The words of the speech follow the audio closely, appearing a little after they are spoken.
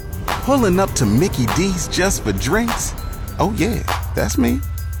Pulling up to Mickey D's just for drinks? Oh yeah, that's me.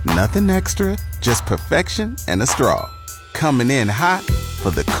 Nothing extra, just perfection and a straw. Coming in hot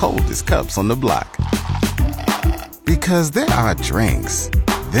for the coldest cups on the block. Because there are drinks.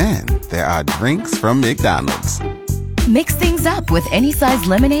 Then there are drinks from McDonald's. Mix things up with any size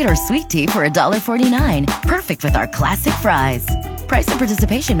lemonade or sweet tea for $1.49. Perfect with our classic fries. Price and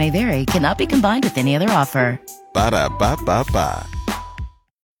participation may vary. Cannot be combined with any other offer. Ba-da-ba-ba-ba.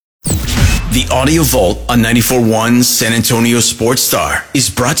 The Audio Vault on 94.1 San Antonio Sports Star is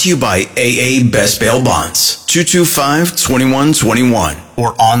brought to you by AA Best Bail Bonds, 225-2121,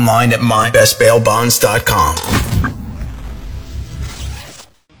 or online at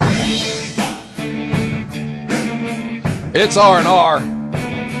mybestbailbonds.com. It's R&R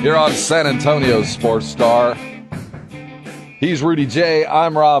here on San Antonio Sports Star. He's Rudy J.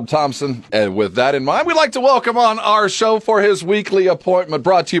 I'm Rob Thompson. And with that in mind, we'd like to welcome on our show for his weekly appointment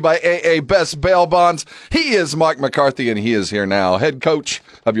brought to you by AA Best Bail Bonds. He is Mike McCarthy, and he is here now, head coach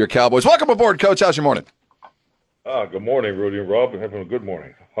of your Cowboys. Welcome aboard, Coach. How's your morning? Good morning, Rudy and Rob. Having a good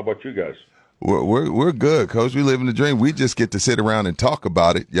morning. How about you guys? We're good, Coach. We live in the dream. We just get to sit around and talk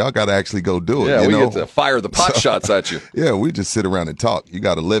about it. Y'all got to actually go do it. Yeah, we get to fire the pot shots at you. Yeah, we just sit around and talk. You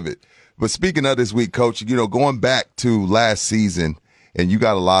got to live it. But speaking of this week, Coach, going back to last season, and you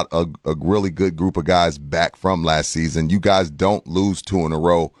got a really good group of guys back from last season. You guys don't lose 2 in a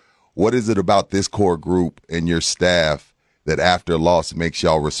row. What is it about this core group and your staff that after a loss makes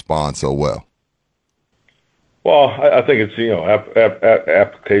y'all respond so well? Well, I think it's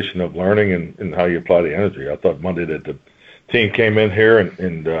application of learning and how you apply the energy. I thought Monday that the team came in here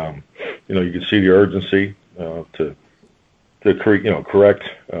and you could see the urgency to correct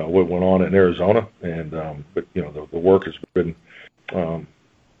what went on in Arizona, but the work has been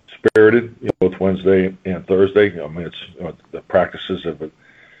spirited, both Wednesday and Thursday. I mean, it's the practices have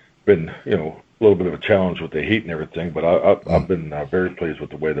been a little bit of a challenge with the heat and everything, but I've been very pleased with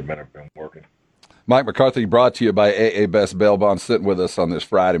the way the men have been working. Mike McCarthy, brought to you by AA Best Bail Bonds, sitting with us on this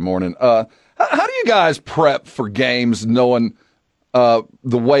Friday morning. How do you guys prep for games knowing the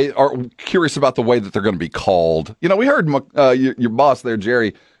way, or curious about the way that they're going to be called? We heard your boss there,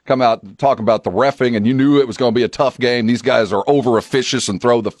 Jerry, come out and talk about the reffing, and you knew it was going to be a tough game. These guys are over officious and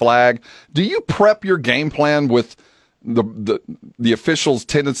throw the flag. Do you prep your game plan with the officials'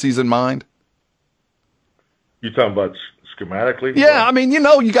 tendencies in mind? You talking about schematically? Yeah, I mean, you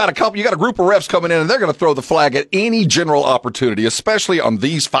got a group of refs coming in, and they're going to throw the flag at any general opportunity, especially on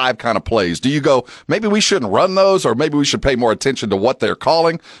these 5 kind of plays. Do you go, maybe we shouldn't run those, or maybe we should pay more attention to what they're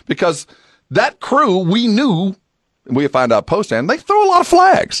calling? Because that crew, we knew, we find out post-hand, they throw a lot of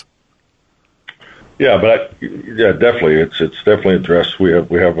flags. Yeah, but definitely, it's definitely addressed. We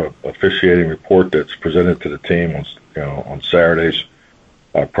have a officiating report that's presented to the team on Saturdays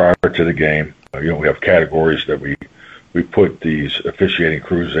prior to the game. We have categories that we put these officiating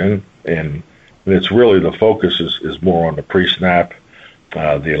crews in, and it's really the focus is more on the pre-snap,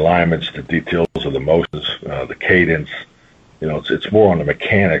 the alignments, the details of the motions, the cadence. It's more on the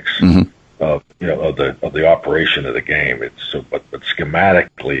mechanics of the operation of the game. But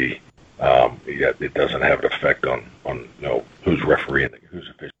schematically, it doesn't have an effect on who's refereeing, who's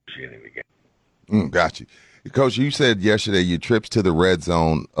officiating the game. Got you. Coach, you said yesterday your trips to the red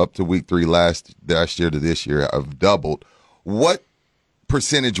zone up to week 3 last year to this year have doubled. What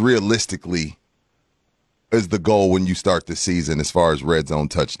percentage realistically is the goal when you start the season as far as red zone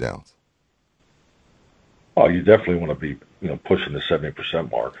touchdowns? Oh, you definitely want to be pushing the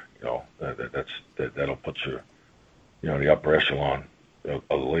 70% mark. That'll put you the upper echelon of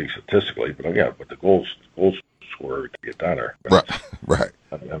the league statistically. But but the goals scorer to get down there. Right.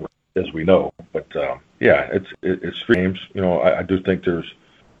 As we know, but it's 3 games. I do think there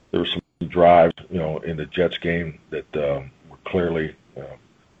was some drives, in the Jets game that were clearly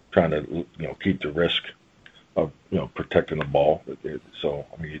trying to keep the risk of protecting the ball. So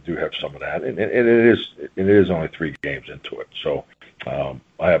I mean, you do have some of that, and it is only 3 games into it. So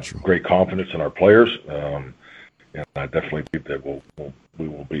I have great confidence in our players, and I definitely think that we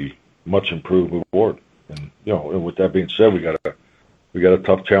will be much improved moving forward. And with that being said, we got a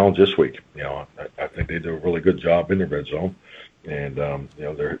tough challenge this week. I think they do a really good job in the red zone, and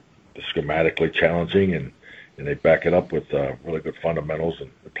they're schematically challenging, and they back it up with really good fundamentals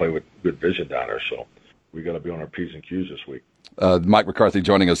and they play with good vision down there. So we got to be on our P's and Q's this week. Mike McCarthy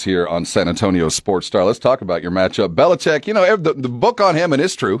joining us here on San Antonio Sports Star. Let's talk about your matchup. Belichick, the book on him, and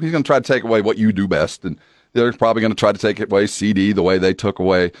it's true, he's going to try to take away what you do best, and they're probably going to try to take away CD the way they took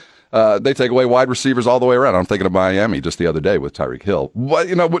away They take away wide receivers all the way around. I'm thinking of Miami just the other day with Tyreek Hill. But,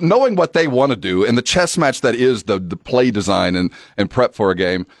 knowing what they want to do and the chess match that is the play design and prep for a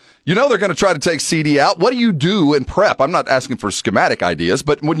game, they're going to try to take CD out. What do you do in prep? I'm not asking for schematic ideas,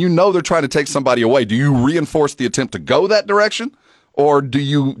 but when they're trying to take somebody away, do you reinforce the attempt to go that direction? Or do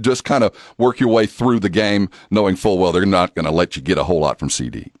you just kind of work your way through the game knowing full well they're not going to let you get a whole lot from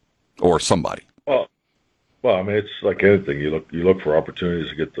CD or somebody? Well, I mean, it's like anything. You look for opportunities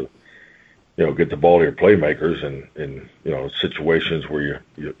to get the ball to your playmakers in situations where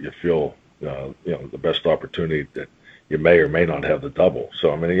you feel the best opportunity that you may or may not have the double.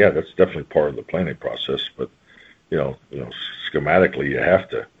 So I mean, yeah, that's definitely part of the planning process. But schematically, you have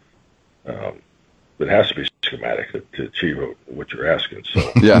to. It has to be schematic to achieve what you're asking.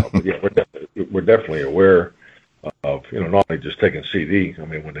 So yeah, we're definitely aware of not only just taking CD. I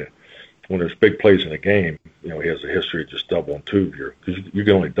mean, when there's big plays in the game, he has a history of just doubling two because you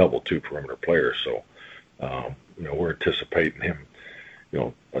can only double two perimeter players. So we're anticipating him,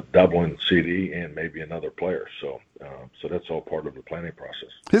 doubling CD and maybe another player. So that's all part of the planning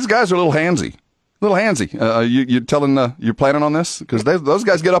process. His guys are a little handsy. You planning on this? Because those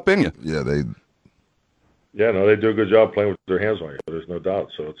guys get up in you. Yeah, they do a good job playing with their hands on you. There's no doubt.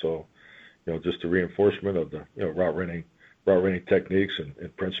 So it's all, just a reinforcement of the route running techniques and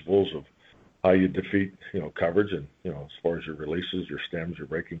principles of how you defeat coverage and as far as your releases, your stems, your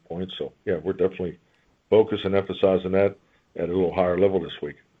breaking points. So yeah, we're definitely focused and emphasizing that at a little higher level this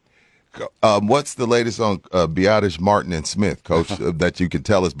week. What's the latest on Belichicks, Martin, and Smith, Coach, that you can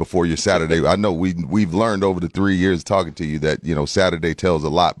tell us before your Saturday? I know we've learned over the 3 years talking to you that Saturday tells a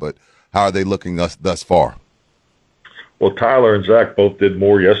lot, but how are they looking thus far? Well, Tyler and Zach both did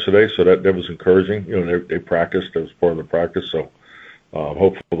more yesterday, so that was encouraging. They practiced; that was part of the practice. So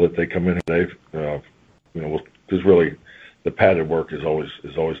hopeful that they come in today. Because really, the padded work is always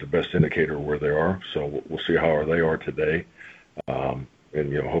the best indicator of where they are. So we'll see how they are today. And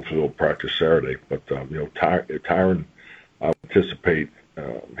hopefully we'll practice Saturday. But Tyron, I anticipate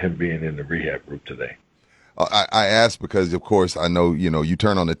him being in the rehab group today. I asked because, of course, I know you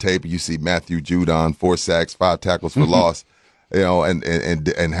turn on the tape and you see Matthew Judon, 4 sacks, 5 tackles for loss,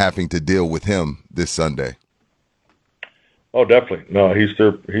 and having to deal with him this Sunday. Oh, definitely. No, he's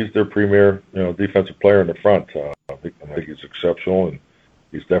their premier defensive player in the front. I think he's exceptional, and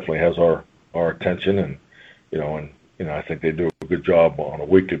he definitely has our attention, and I think they do a good job on a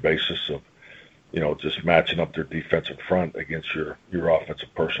weekly basis of, just matching up their defensive front against your offensive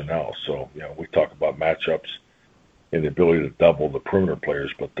personnel. So, we talk about matchups and the ability to double the perimeter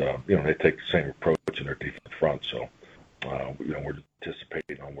players, but, they take the same approach in their defensive front. So, we're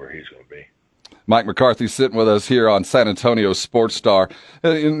anticipating on where he's going to be. Mike McCarthy sitting with us here on San Antonio Sports Star.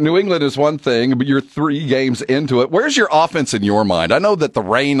 New England is one thing, but you're 3 games into it. Where's your offense in your mind? I know that the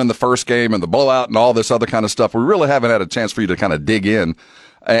rain in the first game and the blowout and all this other kind of stuff, we really haven't had a chance for you to kind of dig in.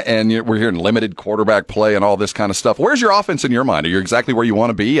 And we're hearing limited quarterback play and all this kind of stuff. Where's your offense in your mind? Are you exactly where you want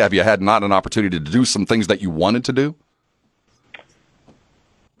to be? Have you had not an opportunity to do some things that you wanted to do?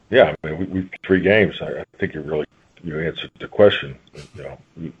 Yeah, I mean, we've 3 games. I think you answered the question.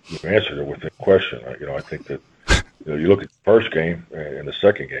 You answered it with the question. I think that you look at the first game and the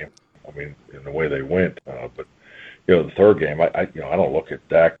second game. I mean, in the way they went, but the third game, I don't look at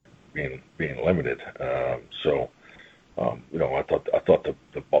Dak being limited. I thought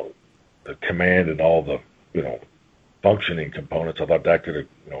the command and all the functioning components. I thought Dak did a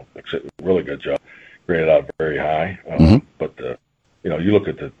really good job, graded out very high. But you look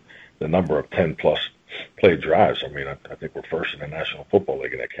at the number of 10+ play drives. I mean, I think we're first in the National Football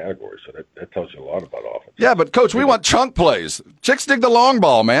League in that category, so that tells you a lot about offense. Yeah, but Coach, we want chunk plays. Chicks dig the long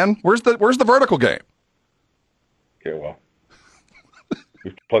ball, man. Where's the vertical game? Okay, well,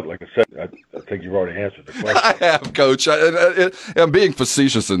 like I said, I think you've already answered the question. I have, Coach. I'm being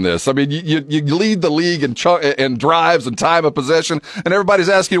facetious in this. I mean, you lead the league in drives and time of possession, and everybody's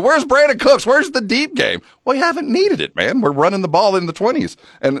asking, where's Brandon Cooks? Where's the deep game? Well, you haven't needed it, man. We're running the ball in the 20s,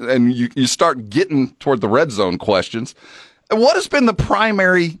 and you start getting toward the red zone questions. And what has been the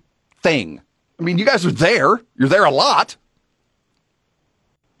primary thing? I mean, you guys are there. You're there a lot.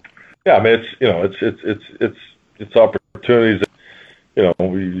 Yeah, I mean, it's opportunities. You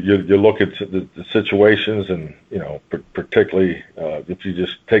look at the situations, and particularly if you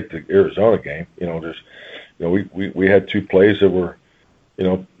just take the Arizona game, we had 2 plays that were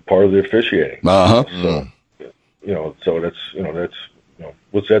part of the officiating. So that's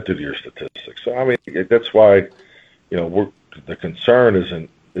what's that do to your statistics? So I mean, that's why the concern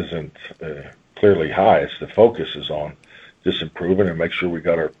isn't clearly high. It's the focus is on just improving and make sure we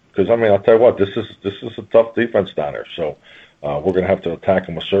got our. Because I mean, I'll tell you what, this is a tough defense down there. So we're going to have to attack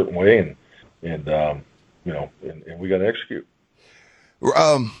them a certain way, and we got to execute.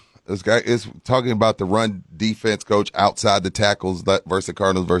 This guy is talking about the run defense, coach, outside the tackles versus the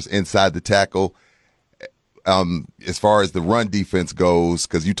Cardinals versus inside the tackle. As far as the run defense goes,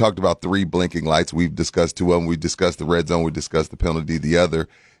 because you talked about 3 blinking lights. We've discussed 2 of them. We discussed the red zone. We discussed the penalty. The other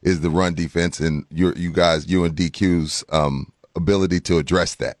is the run defense, and you and DQ's ability to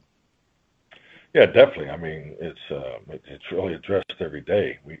address that. Yeah, definitely. I mean, it's really addressed every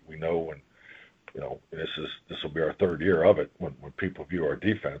day. We know when, this will be our 3rd year of it, when people view our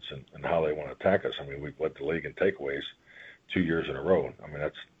defense and how they want to attack us. I mean, we've led the league in takeaways 2 years in a row. I mean,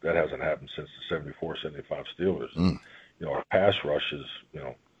 that hasn't happened since the 74, 75 Steelers. Our pass rush is,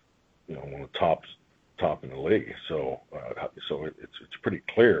 one of the top in the league. So it's pretty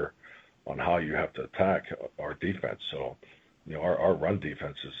clear on how you have to attack our defense. So, our run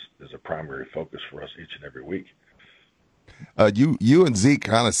defense is a primary focus for us each and every week. You and Zeke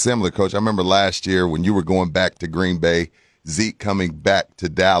kind of similar, Coach. I remember last year when you were going back to Green Bay, Zeke coming back to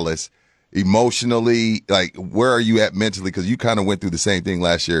Dallas. Emotionally, like, where are you at mentally? Because you kind of went through the same thing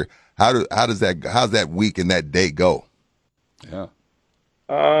last year. How's that week and that day go? Yeah.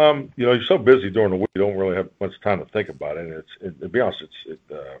 You're so busy during the week, you don't really have much time to think about it. And to be honest,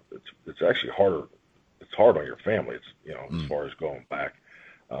 it's actually harder. It's hard on your family. As far as going back.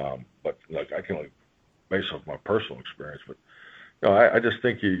 But like, I can only base off my personal experience. But I just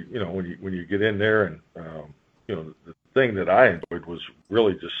think when you get in there and the thing that I enjoyed was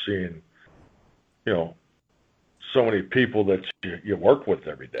really just seeing so many people that you work with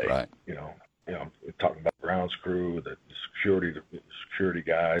every day. Right. We're talking about grounds crew, the security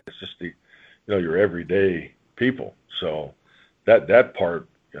guys, it's just your everyday people. So that part,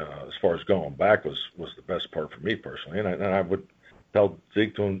 as far as going back, was the best part for me personally, and I would tell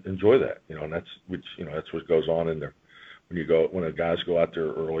Zeke to enjoy that. And that's what goes on in there when the guys go out there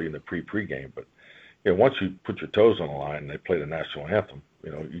early in the pre-game. But once you put your toes on the line and they play the national anthem,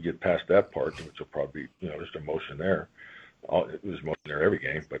 you get past that part, which will probably be, there's emotion there. There's emotion there every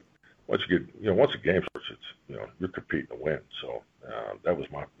game, but once you get, once the game starts, it's, you're competing to win. So that was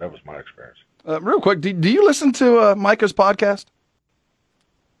my experience. Real quick, do you listen to Micah's podcast?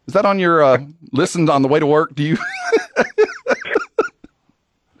 Is that on your listen on the way to work? Do you?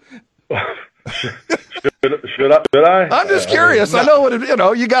 Should I? I'm just curious. I know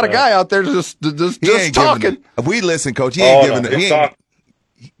what you got a guy out there just talking. We listen, Coach. He ain't giving. He ain't.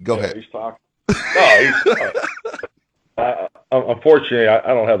 Go ahead. He's talking. No, unfortunately, I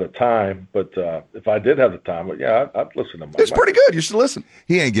don't have the time. But if I did have the time, I'd listen to Mike. It's pretty good. You should listen.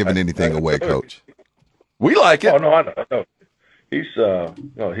 He ain't giving anything away, Coach. We like it. Oh no, I know. He's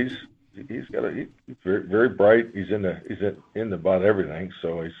very, very bright. He's in about everything.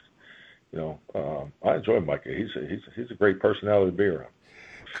 So I enjoy Micah. He's a great personality to be around.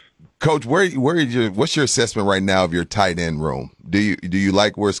 Coach, what's your assessment right now of your tight end room? Do you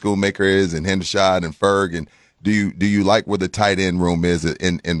like where Schoonmaker is and Hendershot and Ferg, and do you like where the tight end room is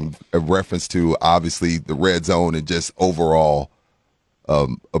in a reference to obviously the red zone and just overall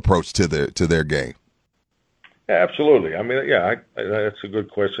approach to their game? Yeah, absolutely. I mean, that's a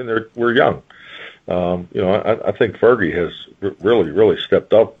good question. We're young. I think Fergie has really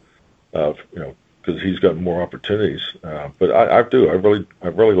stepped up. Because he's got more opportunities. But I do. I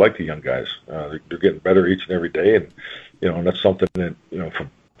really like the young guys. They're getting better each and every day, and that's something that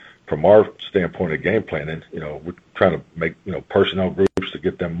from our standpoint of game planning, we're trying to make personnel groups to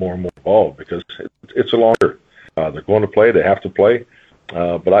get them more and more involved because it's a longer. They're going to play. They have to play.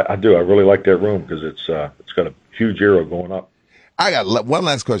 But I do. I really like that room because it's got a huge arrow going up. I got one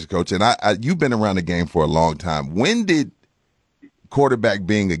last question, Coach, and you've been around the game for a long time. When did quarterback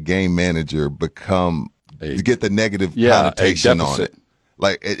being a game manager get the negative connotation on it?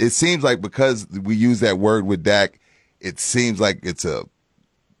 Like it seems like because we use that word with Dak, it seems like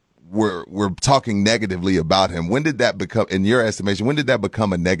we're talking negatively about him. When did that become, in your estimation, when did that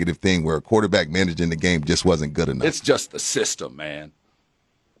become a negative thing where a quarterback managing the game just wasn't good enough? It's just the system, man.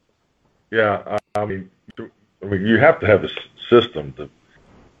 Yeah, I mean, you have to have a system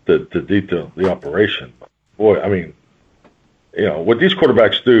to detail the operation. Boy, I mean, what these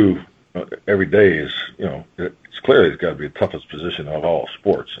quarterbacks do every day is, it's clearly it's got to be the toughest position of all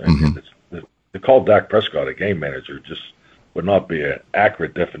sports. And to call Dak Prescott a game manager just would not be an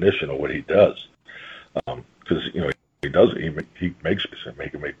accurate definition of what he does. Because, he makes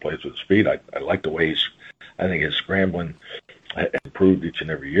plays with his feet. I like the way I think his scrambling has improved each and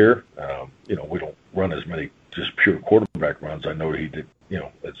every year. We don't run as many just pure quarterback runs. I know he did,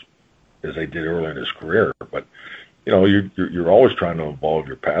 as they did early in his career, but you're always trying to evolve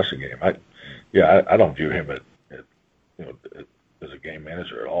your passing game. I don't view him as a game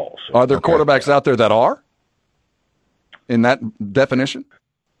manager at all. So, are there quarterbacks out there that are in that definition?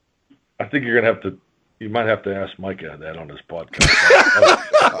 I think you might have to ask Micah that on his podcast.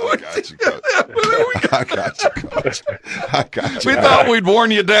 I got you, Coach. I got you, Coach. I got you. We thought we'd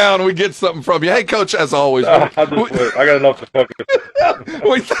warn you down. We'd get something from you. Hey, Coach, as always. I got enough to focus.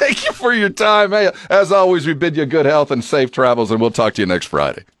 We thank you for your time. Hey, as always, we bid you good health and safe travels, and we'll talk to you next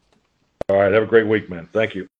Friday. All right. Have a great week, man. Thank you.